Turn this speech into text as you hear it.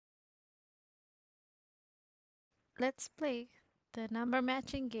Let's play the number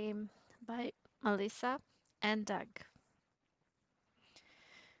matching game by Melissa and Doug.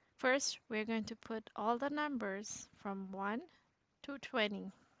 First, we're going to put all the numbers from 1 to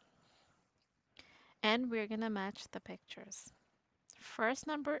 20 and we're going to match the pictures. First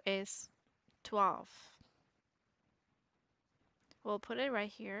number is 12. We'll put it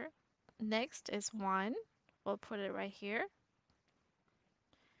right here. Next is 1. We'll put it right here.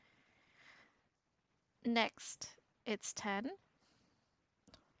 Next, it's 10.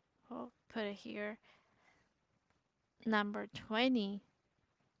 We'll put it here. Number 20.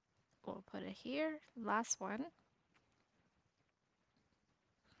 We'll put it here. Last one.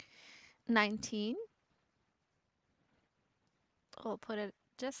 19. We'll put it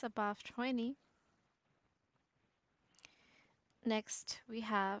just above 20. Next, we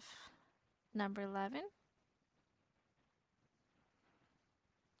have number 11.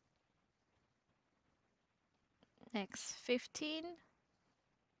 Next, 15.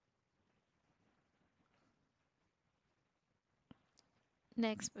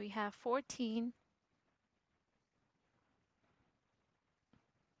 Next, we have 14.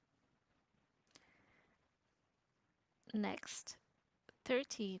 Next,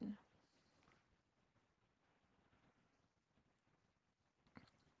 13.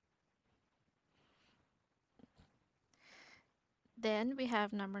 Then we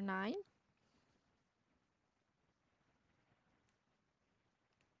have number 9.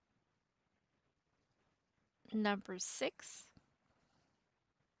 Number 6.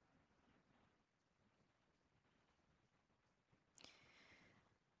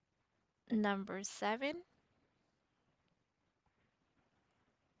 Number 7.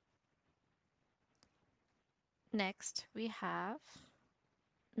 Next, we have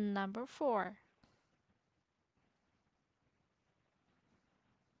number 4.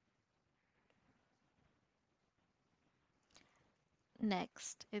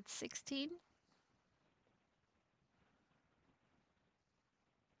 Next, it's 16.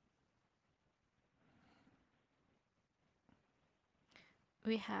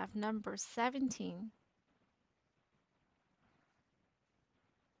 We have number 17.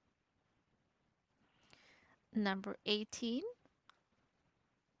 Number 18.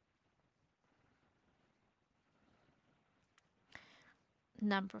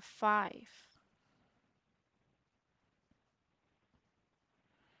 Number 5.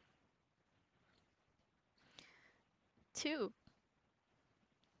 2.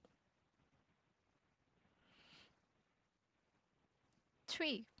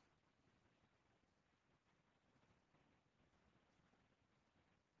 3.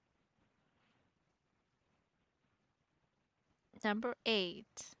 Number 8.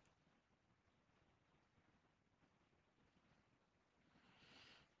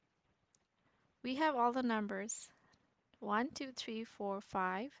 We have all the numbers 1, 2, 3, 4,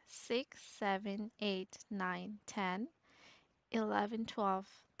 5, 6, 7, 8, 9, 10, 11, 12,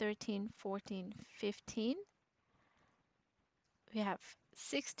 13, 14, 15. We have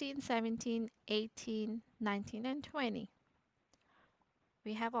 16, 17, 18, 19, and 20.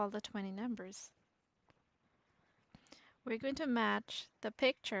 We have all the 20 numbers. We're going to match the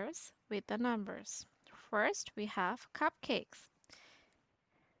pictures with the numbers. First, we have cupcakes.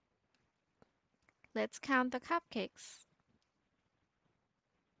 Let's count the cupcakes.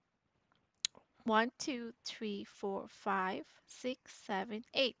 1, 2, 3, 4, 5, 6, 7,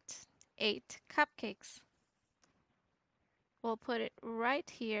 8. 8 cupcakes. We'll put it right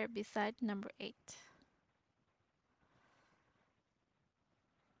here beside number 8.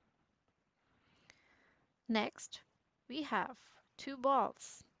 Next, we have 2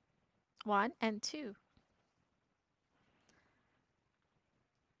 balls, 1 and 2.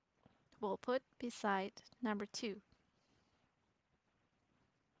 We'll put beside number 2.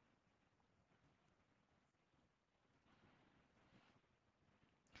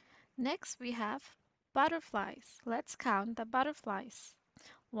 Next, we have butterflies. Let's count the butterflies.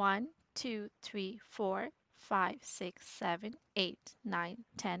 1, 2, 3, 4, 5, 6, 7, 8, 9,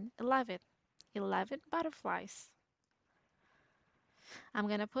 10, 11. 11 butterflies. I'm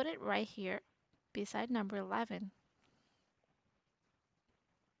going to put it right here beside number 11.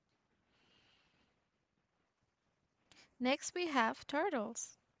 Next, we have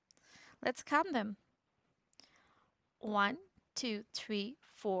turtles. Let's count them. 1, 2, 3,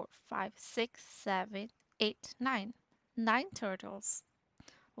 4, 5, 6, 7, 8, 9. 9 turtles.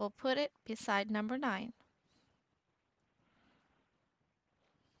 We'll put it beside number 9.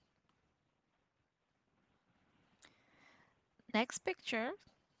 Next picture,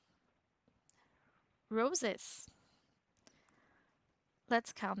 roses.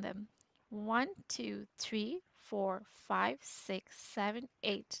 Let's count them. 1, 2, 3, 4, 5, 6, 7,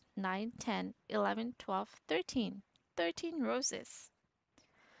 8, 9, 10, 11, 12, 13. 13 roses.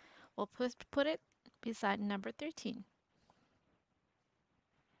 We'll put it beside number 13.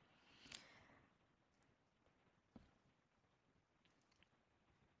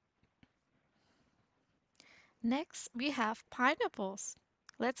 Next, we have pineapples.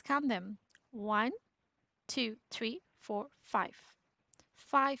 Let's count them. 1, 2, 3, 4, 5.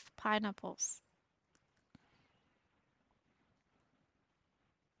 5 pineapples.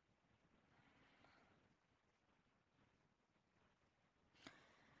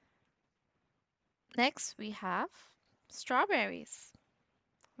 Next, we have strawberries.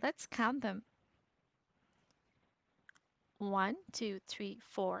 Let's count them. 1, 2, 3,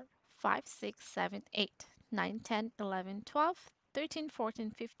 4, 5, 6, 7, 8, 9, 10, 11, 12, 13,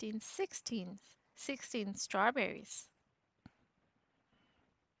 14, 15, 16. 16 strawberries.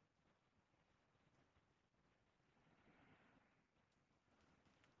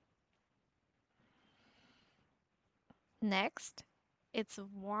 Next, it's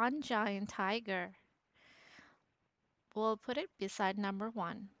one giant tiger. We'll put it beside number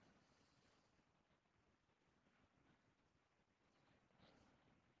 1.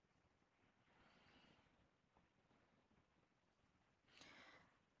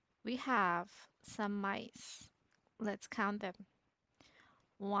 We have some mice. Let's count them.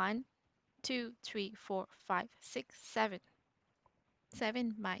 1, 2, 3, 4, 5, 6, 7.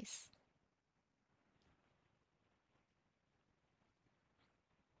 7 mice.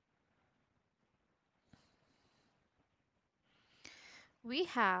 We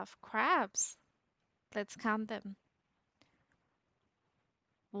have crabs. Let's count them.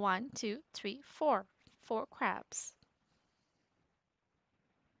 1, 2, 3, 4. 4 crabs.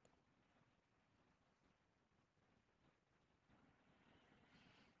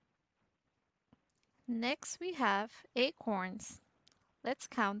 Next, we have acorns. Let's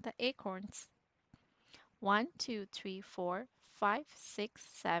count the acorns. 1, 2, 3, 4, 5, 6,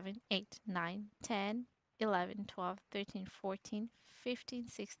 7, 8, 9, 10, 11, 12, 13, 14, 15,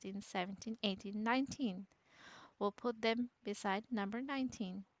 16, 17, 18, 19. We'll put them beside number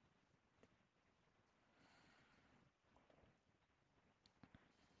 19.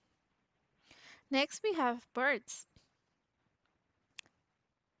 Next, we have birds.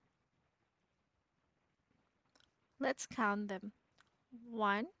 Let's count them.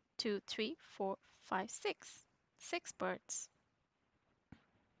 1, 2, 3, 4, 5, 6. 6 birds.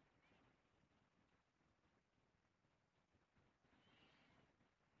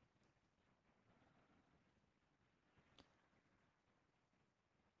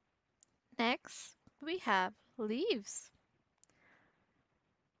 Next, we have leaves.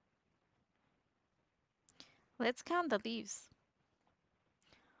 Let's count the leaves.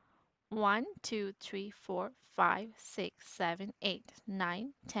 1, 2, 3, 4, 5, 6, 7, 8,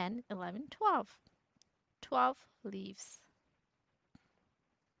 9, 10, 11, 12. 12 leaves.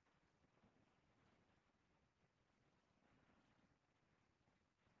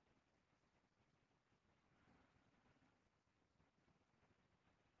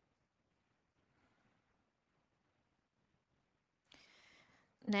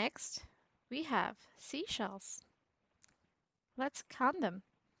 Next, we have seashells. Let's count them.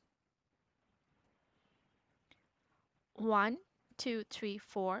 1, 2, 3,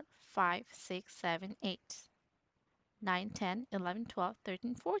 4, 5, 6, 7, 8, 9, 10, 11, 12,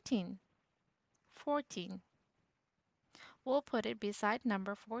 13, 14. 14. We'll put it beside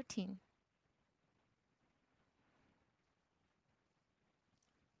number 14.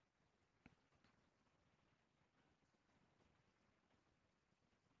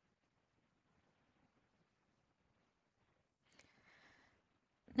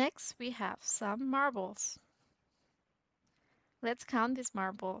 Next, we have some marbles. Let's count these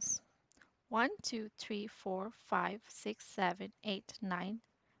marbles. 1, 2, 3, 4, 5, 6, 7, 8, 9,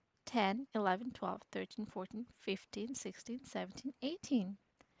 10, 11, 12, 13, 14, 15, 16, 17, 18.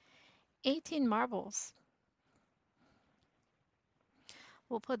 18 marbles.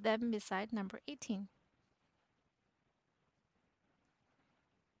 We'll put them beside number 18.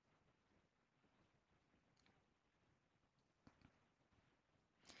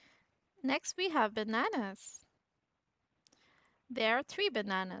 Next, we have bananas. There are 3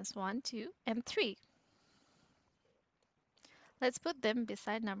 bananas, 1, 2, and 3. Let's put them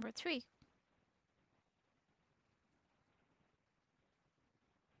beside number 3.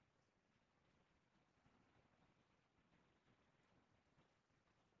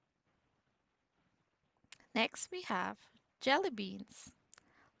 Next, we have jelly beans.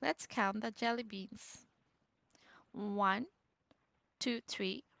 Let's count the jelly beans. 1, 2,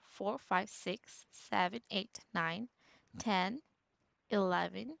 3, 4, 5, 6, 7, 8, 9, 10,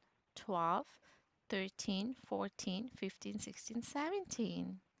 11, 12, 13, 14, 15, 16,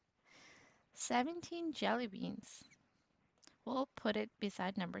 17. 17 jelly beans. We'll put it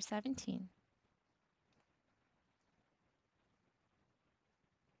beside number 17.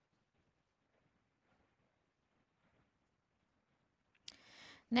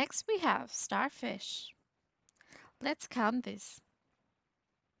 Next we have starfish. Let's count this.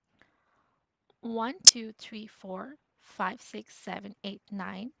 1, 2, 3, 4, 5, 6, 7, 8,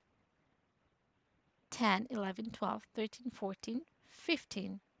 9, 10, 11, 12, 13, 14,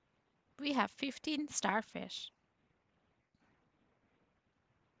 15. We have 15 starfish.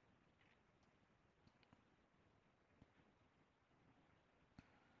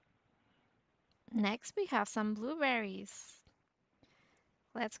 Next we have some blueberries.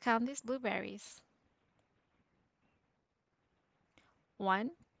 Let's count these blueberries. 1,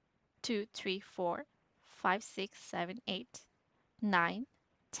 2, 3, 4, 5, 6, 7, 8, 9,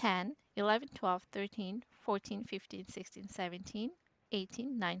 10, 11, 12, 13, 14, 15, 16, 17,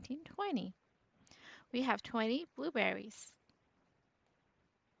 18, 19, 20. We have 20 blueberries.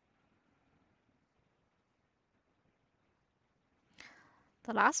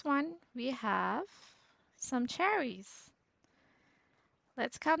 The last one, we have some cherries.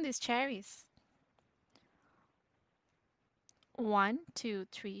 Let's count these cherries. 1, 2,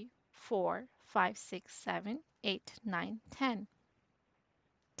 3, 4, 5, 6, 7, 8, 9, 10.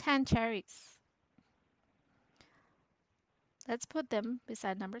 10 cherries. Let's put them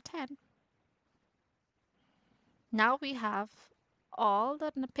beside number 10. Now we have all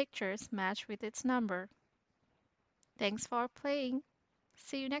the pictures match with its number. Thanks for playing.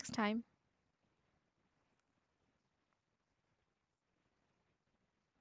 See you next time.